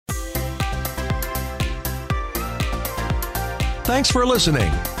Thanks for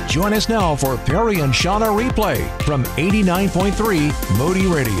listening. Join us now for Perry and Shauna Replay from 89.3 Moody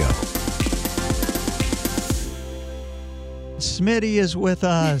Radio. Smitty is with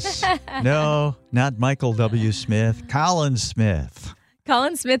us. No, not Michael W. Smith. Colin Smith.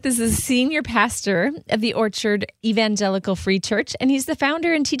 Colin Smith is the senior pastor of the Orchard Evangelical Free Church, and he's the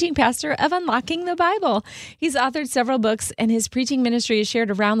founder and teaching pastor of Unlocking the Bible. He's authored several books, and his preaching ministry is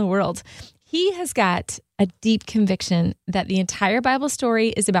shared around the world. He has got a deep conviction that the entire Bible story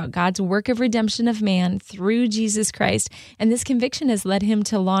is about God's work of redemption of man through Jesus Christ. And this conviction has led him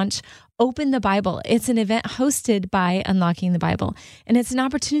to launch Open the Bible. It's an event hosted by Unlocking the Bible. And it's an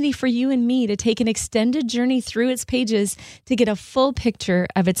opportunity for you and me to take an extended journey through its pages to get a full picture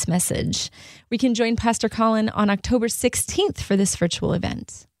of its message. We can join Pastor Colin on October 16th for this virtual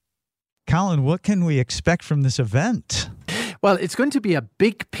event. Colin, what can we expect from this event? Well, it's going to be a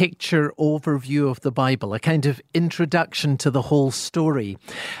big picture overview of the Bible, a kind of introduction to the whole story.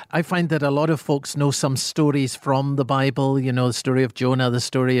 I find that a lot of folks know some stories from the Bible, you know, the story of Jonah, the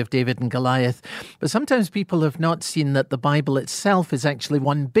story of David and Goliath. But sometimes people have not seen that the Bible itself is actually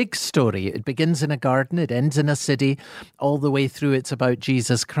one big story. It begins in a garden, it ends in a city, all the way through it's about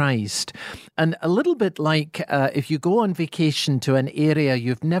Jesus Christ. And a little bit like if you go on vacation to an area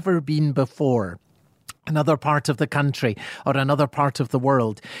you've never been before, another part of the country or another part of the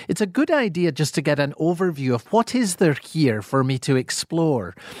world, it's a good idea just to get an overview of what is there here for me to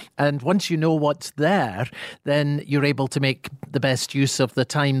explore. And once you know what's there, then you're able to make the best use of the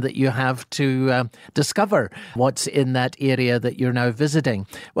time that you have to discover what's in that area that you're now visiting.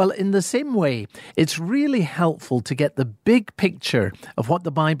 Well, in the same way, it's really helpful to get the big picture of what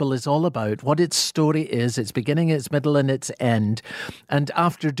the Bible is all about, what its story is, its beginning, its middle, and its end. And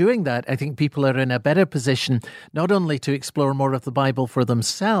after doing that, I think people are in a better position not only to explore more of the Bible for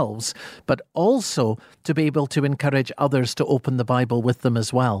themselves, but also to be able to encourage others to open the Bible with them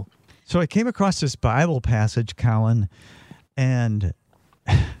as well. So I came across this Bible passage, Colin, and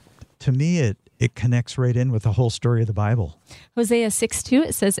to me it connects right in with the whole story of the Bible. Hosea 6:2,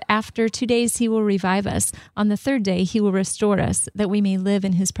 it says, "After 2 days he will revive us. On the third day he will restore us, that we may live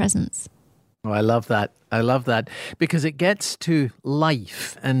in his presence." Oh, I love that. I love that because it gets to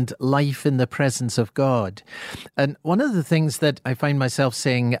life and life in the presence of God. And one of the things that I find myself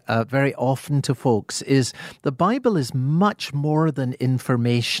saying very often to folks is the Bible is much more than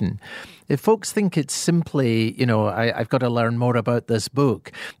information. If folks think it's simply, you know, I've got to learn more about this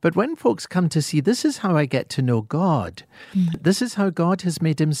book. But when folks come to see, this is how I get to know God. This is how God has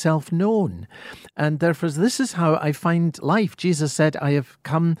made himself known. And therefore, this is how I find life. Jesus said, I have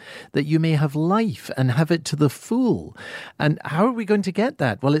come that you may have life and have it to the full. And how are we going to get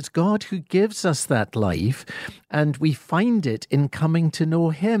that? Well, it's God who gives us that life, and we find it in coming to know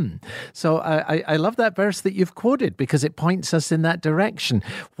him. So I love that verse that you've quoted because it points us in that direction.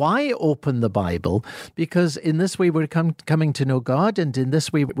 Why open the Bible? Because in this way we're coming to know God, and in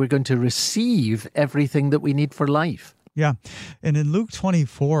this way we're going to receive everything that we need for life. Yeah. And in Luke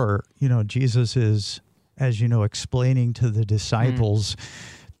 24, you know, Jesus is, as you know, explaining to the disciples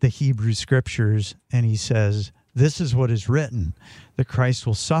the Hebrew scriptures, and he says, "This is what is written, that Christ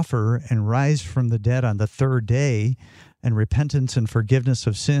will suffer and rise from the dead on the third day, and repentance and forgiveness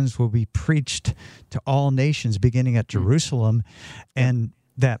of sins will be preached to all nations, beginning at Jerusalem." And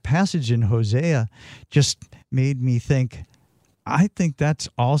that passage in Hosea just made me think, I think that's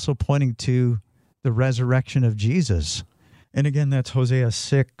also pointing to the resurrection of Jesus. And again, that's Hosea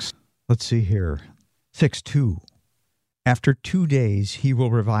 6. Let's see here. 6:2. "After 2 days he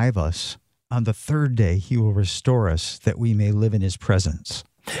will revive us. On the third day he will restore us, that we may live in his presence."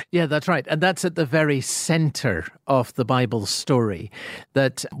 Yeah, that's right. And that's at the very center of the Bible story,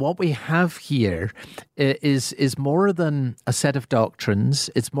 that what we have here is more than a set of doctrines.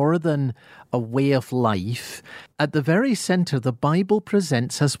 It's more than a way of life. At the very center, the Bible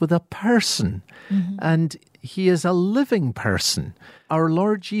presents us with a person, and he is a living person, our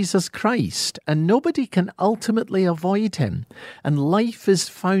Lord Jesus Christ, and nobody can ultimately avoid him, and life is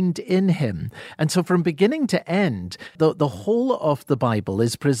found in him. And so from beginning to end, the whole of the Bible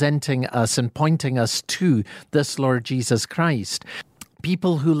is presenting us and pointing us to this Lord Jesus Christ.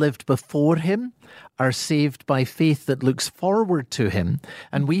 People who lived before him are saved by faith that looks forward to him.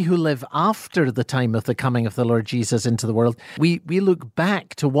 And we who live after the time of the coming of the Lord Jesus into the world, we look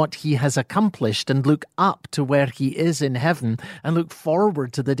back to what he has accomplished and look up to where he is in heaven and look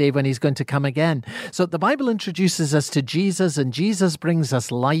forward to the day when he's going to come again. So the Bible introduces us to Jesus, and Jesus brings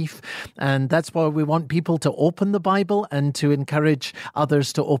us life. And that's why we want people to open the Bible and to encourage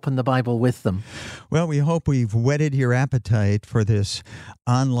others to open the Bible with them. Well, we hope we've whetted your appetite for this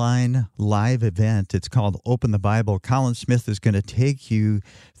online live event event. It's called Open the Bible. Colin Smith is going to take you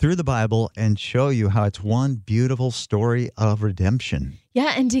through the Bible and show you how it's one beautiful story of redemption.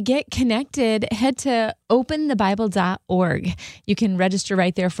 Yeah, and to get connected, head to openthebible.org. You can register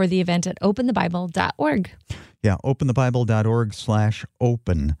right there for the event at openthebible.org. Yeah,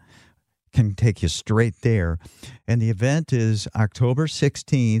 openthebible.org/open can take you straight there. And the event is October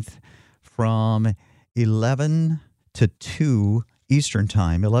 16th from 11 to 2 Eastern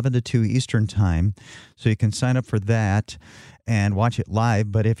Time, 11 to 2 Eastern Time. So you can sign up for that and watch it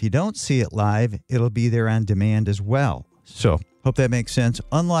live. But if you don't see it live, it'll be there on demand as well. So hope that makes sense.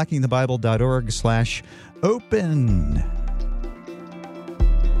 Unlockingthebible.org/open.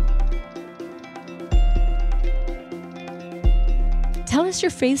 Tell us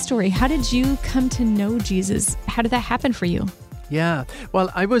your faith story. How did you come to know Jesus? How did that happen for you? Yeah,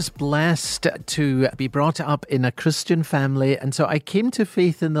 well, I was blessed to be brought up in a Christian family, and so I came to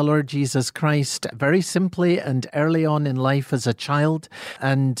faith in the Lord Jesus Christ very simply and early on in life as a child,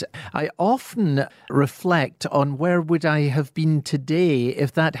 and I often reflect on where would I have been today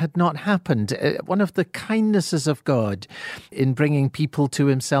if that had not happened. One of the kindnesses of God in bringing people to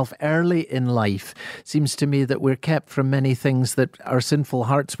himself early in life seems to me that we're kept from many things that our sinful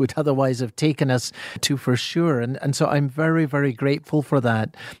hearts would otherwise have taken us to for sure, and so I'm very, very grateful for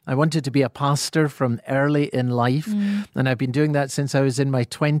that. I wanted to be a pastor from early in life, and I've been doing that since I was in my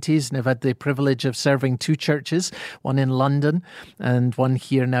 20s, and I've had the privilege of serving 2 churches, one in London and one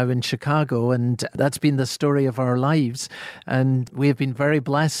here now in Chicago, and that's been the story of our lives, and we have been very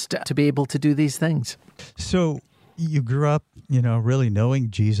blessed to be able to do these things. So you grew up, really knowing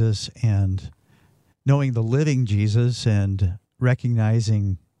Jesus and knowing the living Jesus and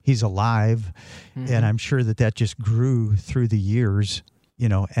recognizing he's alive. And I'm sure that just grew through the years,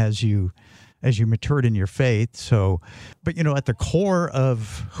 as you matured in your faith. So, but at the core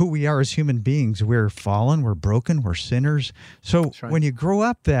of who we are as human beings, we're fallen, we're broken, we're sinners. So when you grow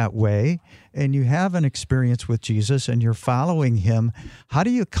up that way and you have an experience with Jesus and you're following him, how do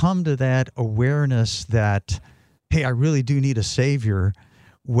you come to that awareness that, hey, I really do need a savior,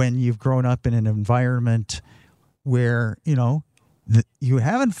 when you've grown up in an environment where, you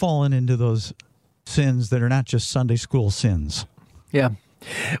haven't fallen into those sins that are not just Sunday school sins? Yeah.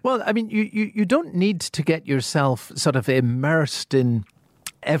 Well, I mean, you don't need to get yourself sort of immersed in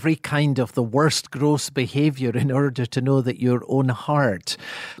every kind of the worst gross behavior in order to know that your own heart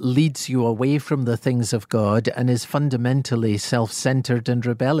leads you away from the things of God and is fundamentally self-centered and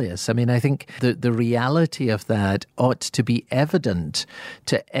rebellious. I mean, I think the reality of that ought to be evident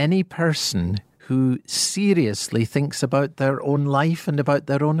to any person who seriously thinks about their own life and about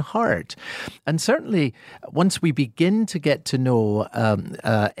their own heart. And certainly, once we begin to get to know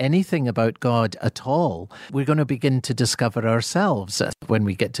anything about God at all, we're going to begin to discover ourselves. When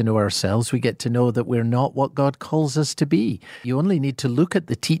we get to know ourselves, we get to know that we're not what God calls us to be. You only need to look at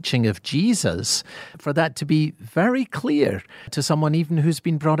the teaching of Jesus for that to be very clear to someone even who's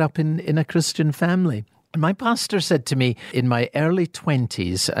been brought up in a Christian family. My pastor said to me in my early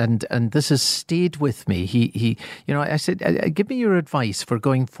 20s, and this has stayed with me. I said, give me your advice for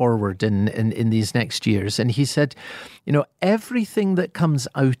going forward in these next years. And he said, everything that comes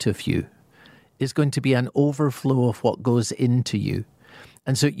out of you is going to be an overflow of what goes into you.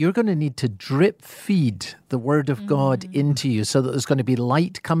 And so you're going to need to drip feed the Word of God into you so that there's going to be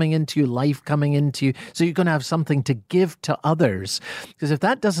light coming into you, life coming into you. So you're going to have something to give to others. Because if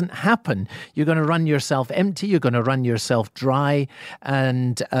that doesn't happen, you're going to run yourself empty, you're going to run yourself dry,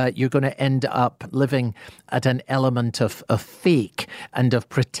 and you're going to end up living at an element of fake and of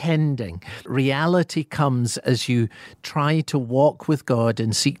pretending. Reality comes as you try to walk with God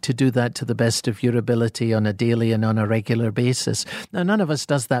and seek to do that to the best of your ability on a daily and on a regular basis. Now, none of us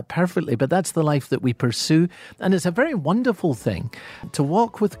does that perfectly, but that's the life that we pursue. And it's a very wonderful thing. To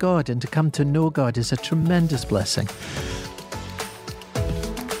walk with God and to come to know God is a tremendous blessing.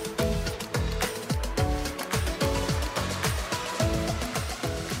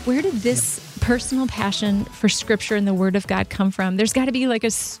 Where did this personal passion for Scripture and the Word of God come from? There's got to be like a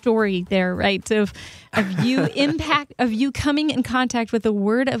story there, right? Of you coming in contact with the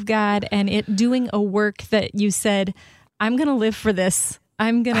Word of God and it doing a work that you said, I'm going to live for this.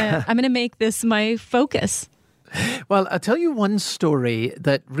 I'm going to make this my focus. Well, I'll tell you one story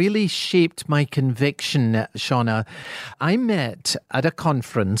that really shaped my conviction, Shauna. I met at a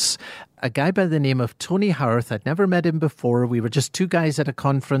conference a guy by the name of Tony Howarth. I'd never met him before. We were just two guys at a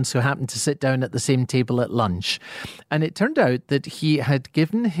conference who happened to sit down at the same table at lunch. And it turned out that he had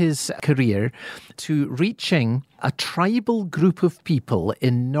given his career to reaching a tribal group of people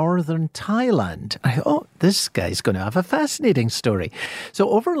in Northern Thailand. I thought, oh, this guy's going to have a fascinating story.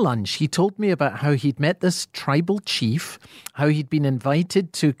 So over lunch, he told me about how he'd met this tribal chief, how he'd been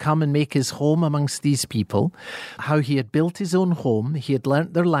invited to come and make his home amongst these people, how he had built his own home, he had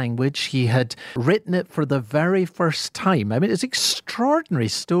learnt their language, he had written it for the very first time. I mean, it's an extraordinary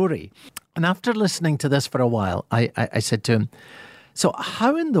story. And after listening to this for a while, I said to him, so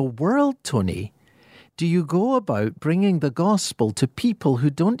how in the world, Tony, do you go about bringing the gospel to people who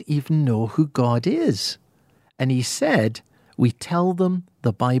don't even know who God is? And he said, we tell them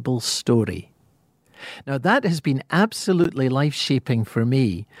the Bible story. Now, that has been absolutely life-shaping for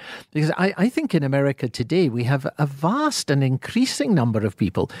me, because I think in America today we have a vast and increasing number of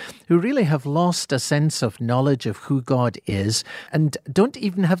people who really have lost a sense of knowledge of who God is and don't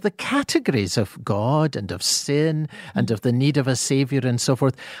even have the categories of God and of sin and of the need of a Saviour and so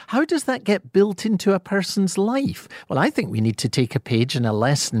forth. How does that get built into a person's life? Well, I think we need to take a page and a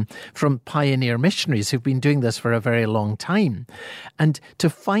lesson from pioneer missionaries who've been doing this for a very long time, and to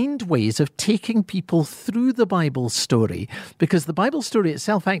find ways of taking people through the Bible story, because the Bible story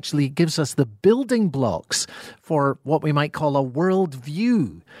itself actually gives us the building blocks for what we might call a world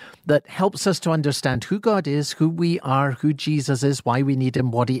view that helps us to understand who God is, who we are, who Jesus is, why we need him,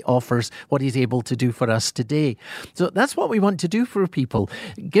 what he offers, what he's able to do for us today. So that's what we want to do for people.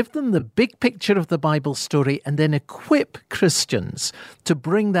 Give them the big picture of the Bible story and then equip Christians to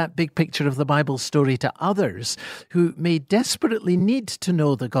bring that big picture of the Bible story to others who may desperately need to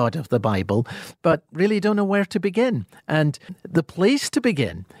know the God of the Bible, but really don't know where to begin. And the place to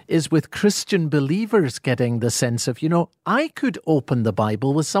begin is with Christian believers getting the sense of, I could open the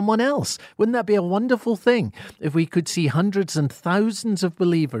Bible with someone else. Wouldn't that be a wonderful thing if we could see hundreds and thousands of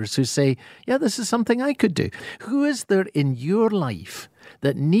believers who say, yeah, this is something I could do? Who is there in your life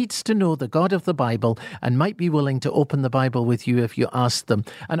that needs to know the God of the Bible and might be willing to open the Bible with you if you ask them?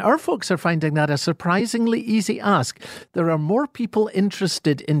 And our folks are finding that a surprisingly easy ask. There are more people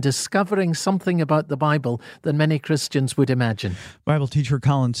interested in discovering something about the Bible than many Christians would imagine. Bible teacher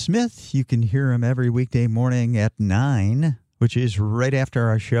Colin Smith, you can hear him every weekday morning at 9, which is right after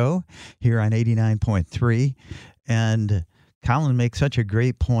our show here on 89.3. And Colin makes such a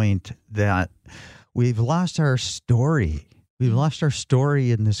great point that we've lost our story. We've lost our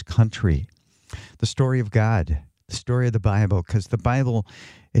story in this country, the story of God, the story of the Bible, because the Bible,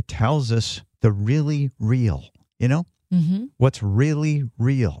 it tells us the really real, what's really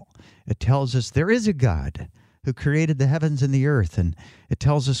real. It tells us there is a God who created the heavens and the earth, and it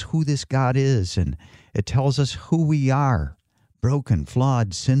tells us who this God is, and it tells us who we are, broken,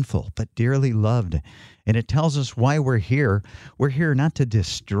 flawed, sinful, but dearly loved. And it tells us why we're here. We're here not to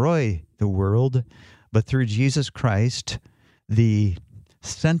destroy the world, but through Jesus Christ, the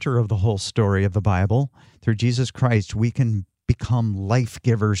center of the whole story of the Bible, through Jesus Christ, we can become life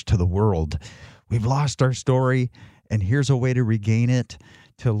givers to the world. We've lost our story, and here's a way to regain it,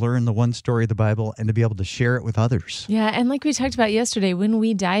 to learn the one story of the Bible and to be able to share it with others. Yeah, and like we talked about yesterday, when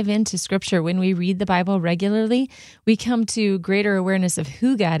we dive into Scripture, when we read the Bible regularly, we come to greater awareness of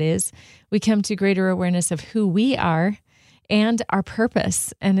who God is. We come to greater awareness of who we are and our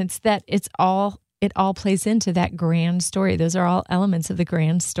purpose. And it all plays into that grand story. Those are all elements of the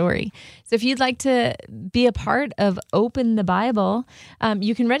grand story. So if you'd like to be a part of Open the Bible,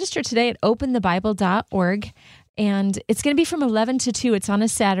 you can register today at openthebible.org. And it's going to be from 11 to 2. It's on a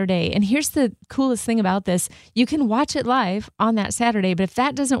Saturday. And here's the coolest thing about this. You can watch it live on that Saturday, but if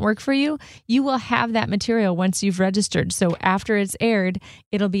that doesn't work for you, you will have that material once you've registered. So after it's aired,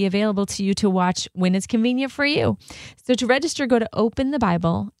 it'll be available to you to watch when it's convenient for you. So to register, go to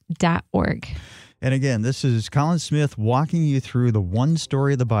openthebible.org. And again, this is Colin Smith walking you through the one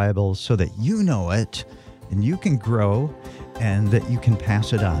story of the Bible so that you know it and you can grow and that you can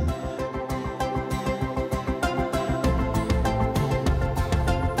pass it on.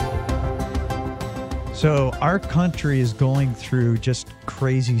 So our country is going through just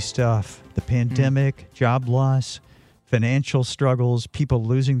crazy stuff. The pandemic, job loss, financial struggles, people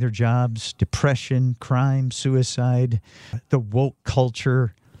losing their jobs, depression, crime, suicide, the woke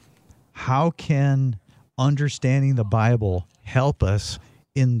culture. How can understanding the Bible help us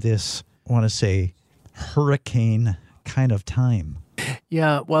in this, I want to say, hurricane kind of time?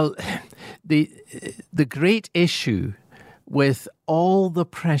 Yeah, well, the great issue with all the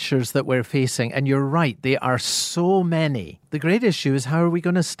pressures that we're facing, and you're right, they are so many. The great issue is, how are we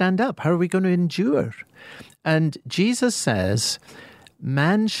going to stand up? How are we going to endure? And Jesus says,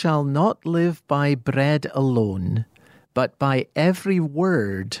 man shall not live by bread alone, but by every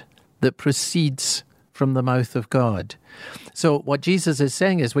word that proceeds from the mouth of God. So what Jesus is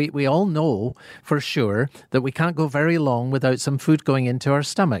saying is we all know for sure that we can't go very long without some food going into our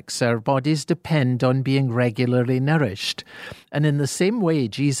stomachs. Our bodies depend on being regularly nourished. And in the same way,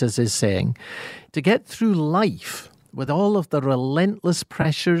 Jesus is saying, to get through life with all of the relentless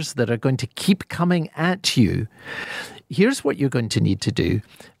pressures that are going to keep coming at you, here's what you're going to need to do.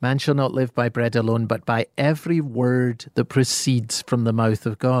 Man shall not live by bread alone, but by every word that proceeds from the mouth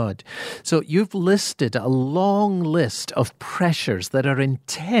of God. So you've listed a long list of pressures that are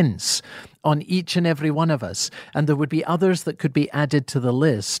intense on each and every one of us. And there would be others that could be added to the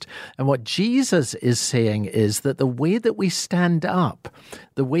list. And what Jesus is saying is that the way that we stand up,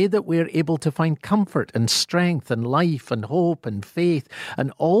 the way that we're able to find comfort and strength and life and hope and faith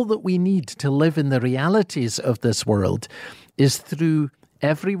and all that we need to live in the realities of this world is through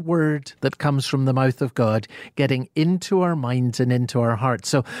every word that comes from the mouth of God getting into our minds and into our hearts.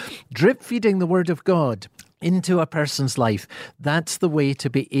 So drip feeding the word of God into a person's life, that's the way to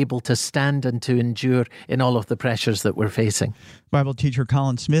be able to stand and to endure in all of the pressures that we're facing. Bible teacher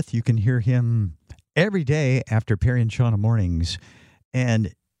Colin Smith, you can hear him every day after Perry and Shauna mornings.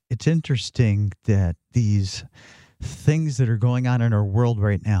 And it's interesting that these things that are going on in our world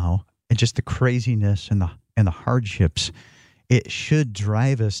right now, and just the craziness and the hardships, it should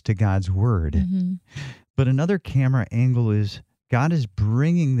drive us to God's word. Mm-hmm. But another camera angle is God is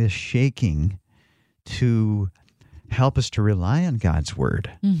bringing this shaking to help us to rely on God's word.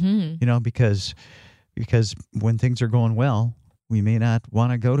 Mm-hmm. You know, because when things are going well, we may not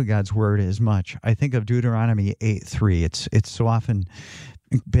want to go to God's word as much. I think of Deuteronomy 8:3. It's so often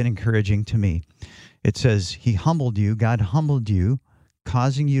been encouraging to me. It says, He humbled you, God humbled you,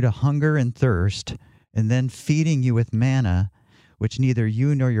 causing you to hunger and thirst, and then feeding you with manna, which neither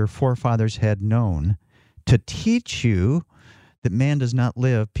you nor your forefathers had known, to teach you that man does not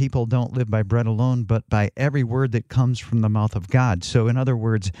live, people don't live by bread alone, but by every word that comes from the mouth of God. So in other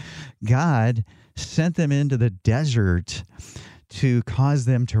words, God sent them into the desert to cause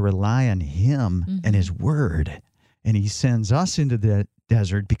them to rely on Him mm-hmm. and His word. And He sends us into the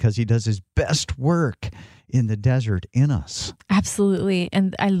desert because He does His best work in the desert in us. Absolutely.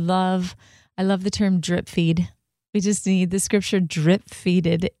 And I love the term drip feed. We just need the scripture drip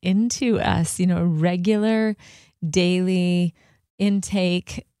feeded into us, regular, daily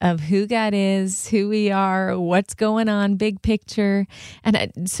intake of who God is, who we are, what's going on, big picture.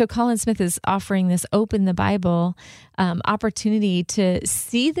 And so Colin Smith is offering this Open the Bible opportunity to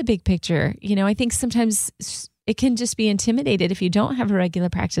see the big picture. I think sometimes it can just be intimidated if you don't have a regular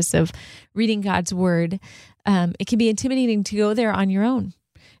practice of reading God's word. It can be intimidating to go there on your own.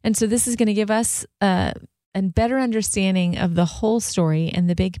 And so this is going to give us a better understanding of the whole story and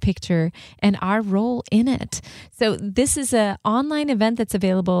the big picture and our role in it. So this is an online event that's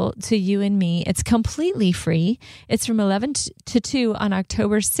available to you and me. It's completely free. It's from 11 to 2 on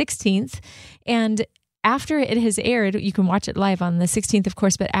October 16th. And after it has aired, you can watch it live on the 16th, of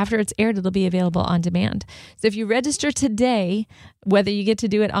course, but after it's aired, it'll be available on demand. So if you register today, whether you get to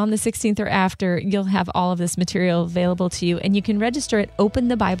do it on the 16th or after, you'll have all of this material available to you. And you can register at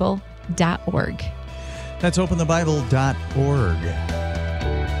openthebible.org. That's openthebible.org.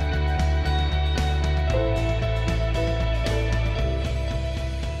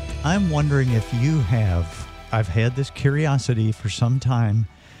 I'm wondering if you have. I've had this curiosity for some time.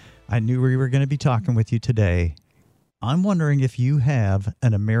 I knew we were going to be talking with you today. I'm wondering if you have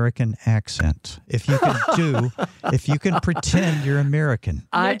an American accent. If you can pretend you're American.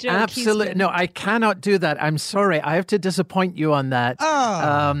 I absolutely no. I cannot do that. I'm sorry. I have to disappoint you on that.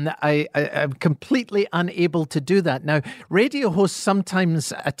 Oh. I'm completely unable to do that. Now, radio hosts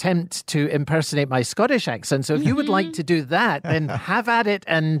sometimes attempt to impersonate my Scottish accent. So if you would like to do that, then have at it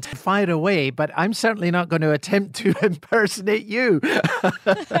and fire away. But I'm certainly not going to attempt to impersonate you.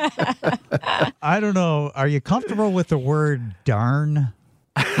 I don't know. Are you comfortable with the word darn?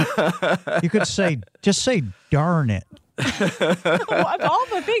 You could just say darn it. Of all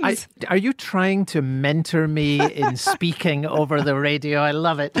the things. Are you trying to mentor me in speaking over the radio? I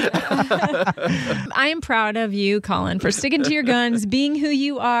love it. I am proud of you, Colin, for sticking to your guns, being who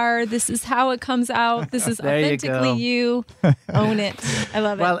you are. This is how it comes out. This is authentically you. Own it. I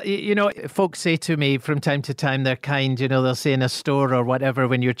love it. Well, folks say to me from time to time, they're kind, they'll say in a store or whatever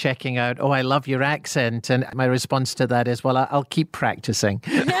when you're checking out, oh, I love your accent. And my response to that is, well, I'll keep practicing.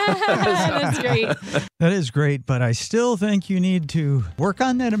 That's great. That is great, but I still think you need to work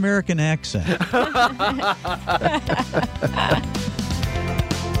on that American accent.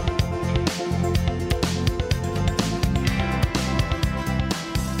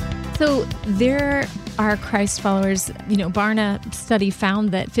 So there are Christ followers. Barna study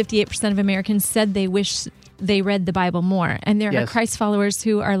found that 58% of Americans said they wish they read the Bible more. And there are Christ followers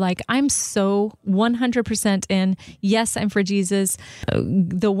who are like, I'm so 100% in. Yes, I'm for Jesus.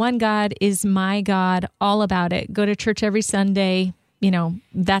 The one God is my God, all about it. Go to church every Sunday.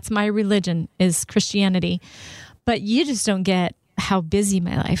 That's my religion, is Christianity. But you just don't get how busy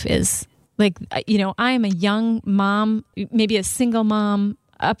my life is. Like, I am a young mom, maybe a single mom,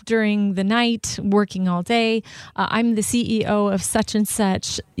 up during the night, working all day. I'm the CEO of such and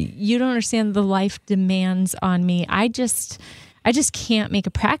such. You don't understand the life demands on me. I just can't make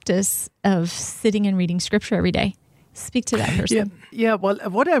a practice of sitting and reading scripture every day. Speak to that person. Yeah. Well,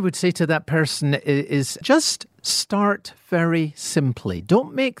 what I would say to that person is just start very simply.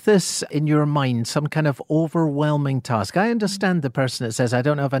 Don't make this in your mind some kind of overwhelming task. I understand the person that says, I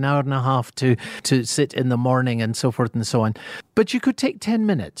don't have an hour and a half to sit in the morning and so forth and so on. But you could take 10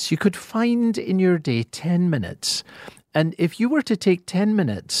 minutes. You could find in your day 10 minutes. And if you were to take 10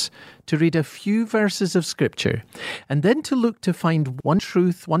 minutes to read a few verses of Scripture and then to look to find one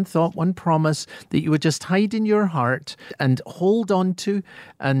truth, one thought, one promise that you would just hide in your heart and hold on to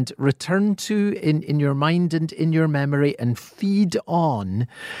and return to in your mind and in your memory and feed on,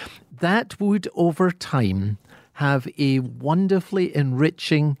 that would over time have a wonderfully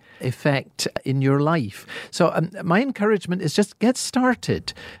enriching effect in your life. So my encouragement is just get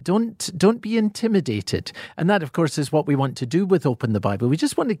started. Don't be intimidated. And that, of course, is what we want to do with Open the Bible. We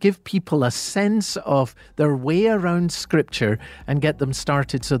just want to give people a sense of their way around Scripture and get them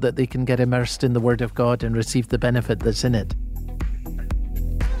started so that they can get immersed in the Word of God and receive the benefit that's in it.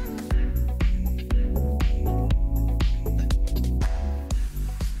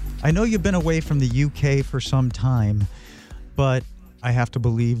 I know you've been away from the UK for some time, but I have to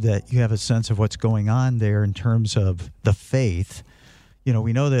believe that you have a sense of what's going on there in terms of the faith.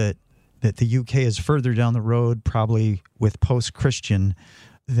 We know that the UK is further down the road, probably with post-Christian,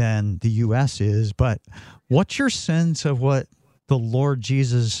 than the US is. But what's your sense of what the Lord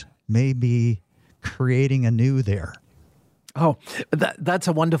Jesus may be creating anew there? Oh, that's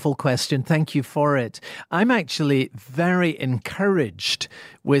a wonderful question. Thank you for it. I'm actually very encouraged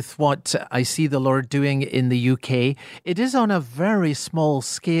with what I see the Lord doing in the UK. It is on a very small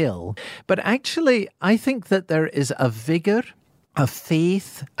scale, but actually I think that there is a vigor, a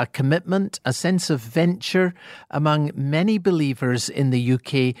faith, a commitment, a sense of venture among many believers in the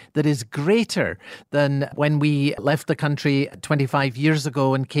UK that is greater than when we left the country 25 years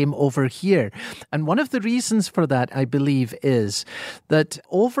ago and came over here. And one of the reasons for that, I believe, is that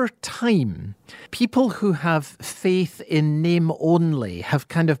over time, people who have faith in name only have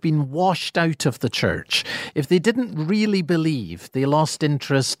kind of been washed out of the church. If they didn't really believe, they lost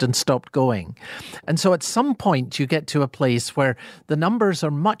interest and stopped going. And so at some point, you get to a place where the numbers are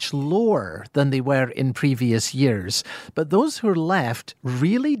much lower than they were in previous years. But those who are left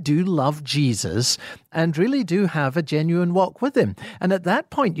really do love Jesus and really do have a genuine walk with him. And at that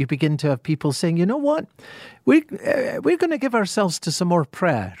point, you begin to have people saying, you know what? We're going to give ourselves to some more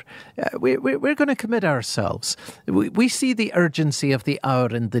prayer. We're going to commit ourselves. We see the urgency of the hour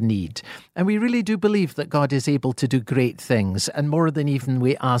and the need. And we really do believe that God is able to do great things and more than even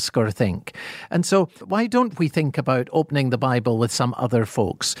we ask or think. And so why don't we think about opening the Bible with some other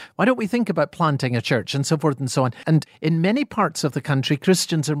folks? Why don't we think about planting a church and so forth and so on? And in many parts of the country,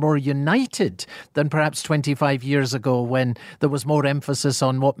 Christians are more united than perhaps 25 years ago when there was more emphasis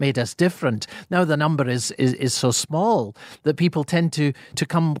on what made us different. Now the number is so small that people tend to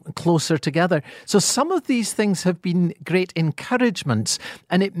come closer together. So some of these things have been great encouragements,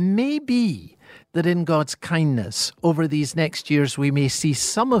 and it may be that in God's kindness over these next years we may see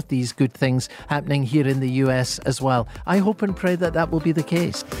some of these good things happening here in the US as well. I hope and pray that that will be the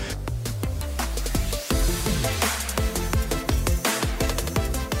case.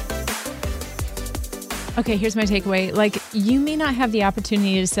 Okay, here's my takeaway. Like, you may not have the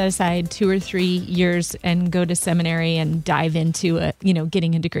opportunity to set aside 2 or 3 years and go to seminary and dive into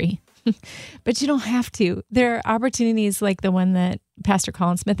getting a degree. But you don't have to. There are opportunities like the one that Pastor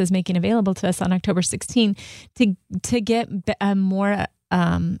Colin Smith is making available to us on October 16 to get a more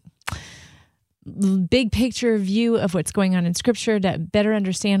big picture view of what's going on in Scripture, to better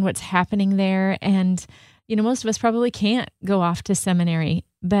understand what's happening there. And, most of us probably can't go off to seminary,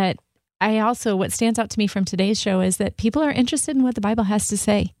 but what stands out to me from today's show is that people are interested in what the Bible has to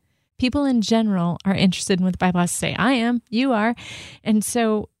say. People in general are interested in what the Bible has to say. I am, you are. And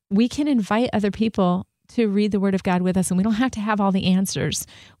so we can invite other people to read the Word of God with us, and we don't have to have all the answers.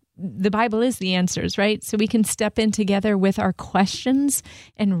 The Bible is the answers, right? So we can step in together with our questions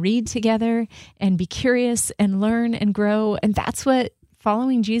and read together and be curious and learn and grow. And that's what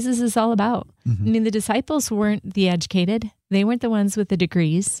following Jesus is all about. Mm-hmm. I mean, the disciples weren't the educated. They weren't the ones with the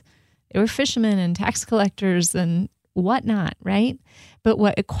degrees. They were fishermen and tax collectors and whatnot, right? But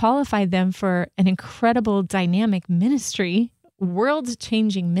what qualified them for an incredible dynamic ministry,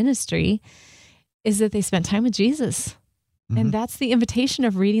 world-changing ministry, is that they spent time with Jesus. Mm-hmm. And that's the invitation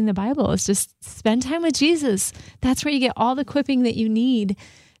of reading the Bible, is just spend time with Jesus. That's where you get all the equipping that you need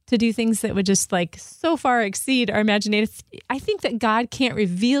to do things that would just like so far exceed our imagination. I think that God can't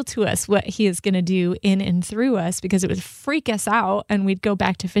reveal to us what he is going to do in and through us, because it would freak us out and we'd go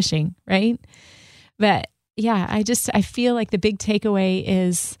back to fishing, right? But yeah, I feel like the big takeaway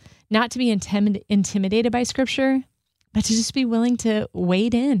is not to be intimidated by Scripture, but to just be willing to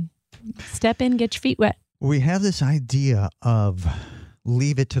wade in, step in, get your feet wet. We have this idea of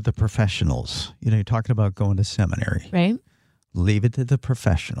leave it to the professionals. You know, you're talking about going to seminary. Right. Leave it to the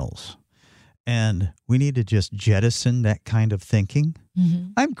professionals. And we need to just jettison that kind of thinking. Mm-hmm.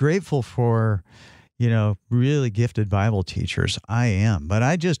 I'm grateful for, really gifted Bible teachers. I am. But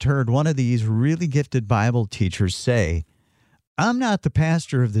I just heard one of these really gifted Bible teachers say, I'm not the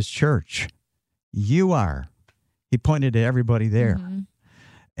pastor of this church. You are. He pointed to everybody there. Mm-hmm.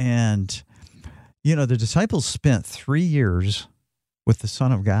 And, the disciples spent 3 years with the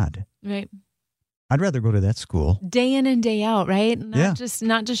Son of God. Right. I'd rather go to that school. Day in and day out, right? Not just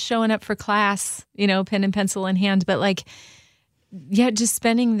showing up for class, pen and pencil in hand, but just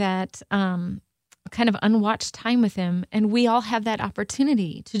spending that kind of unwatched time with him. And we all have that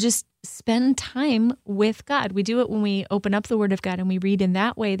opportunity to just spend time with God. We do it when we open up the Word of God and we read in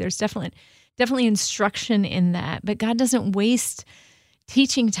that way. There's definitely instruction in that, but God doesn't waste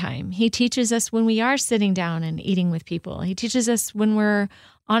teaching time. He teaches us when we are sitting down and eating with people. He teaches us when we're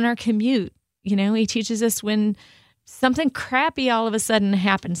on our commute. He teaches us when something crappy all of a sudden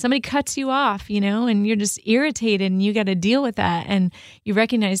happens. Somebody cuts you off, and you're just irritated and you got to deal with that. And you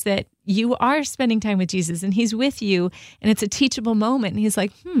recognize that you are spending time with Jesus and he's with you and it's a teachable moment. And he's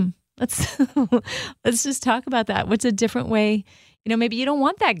like, let's just talk about that. What's a different way? Maybe you don't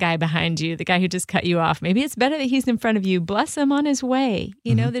want that guy behind you, the guy who just cut you off. Maybe it's better that he's in front of you. Bless him on his way.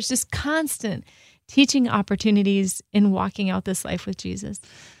 Mm-hmm. There's just constant teaching opportunities in walking out this life with Jesus.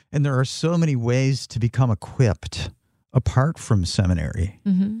 And there are so many ways to become equipped apart from seminary.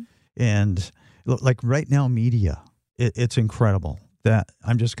 Mm-hmm. And like right now, media, it's incredible. That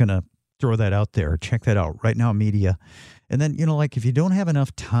I'm just going to throw that out there. Check that out. Right Now Media. And then, if you don't have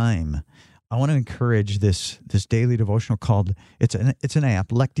enough time, I want to encourage this daily devotional called, it's an app,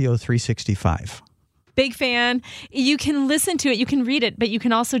 Lectio 365. Big fan. You can listen to it. You can read it, but you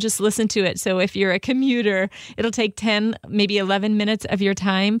can also just listen to it. So if you're a commuter, it'll take 10, maybe 11 minutes of your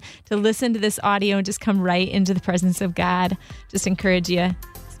time to listen to this audio and just come right into the presence of God. Just encourage you.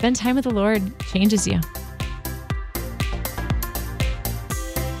 Spend time with the Lord. Changes you.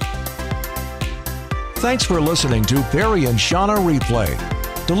 Thanks for listening to Perry and Shauna Replay.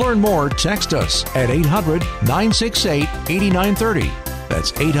 To learn more, text us at 800-968-8930.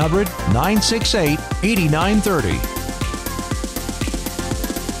 That's 800-968-8930.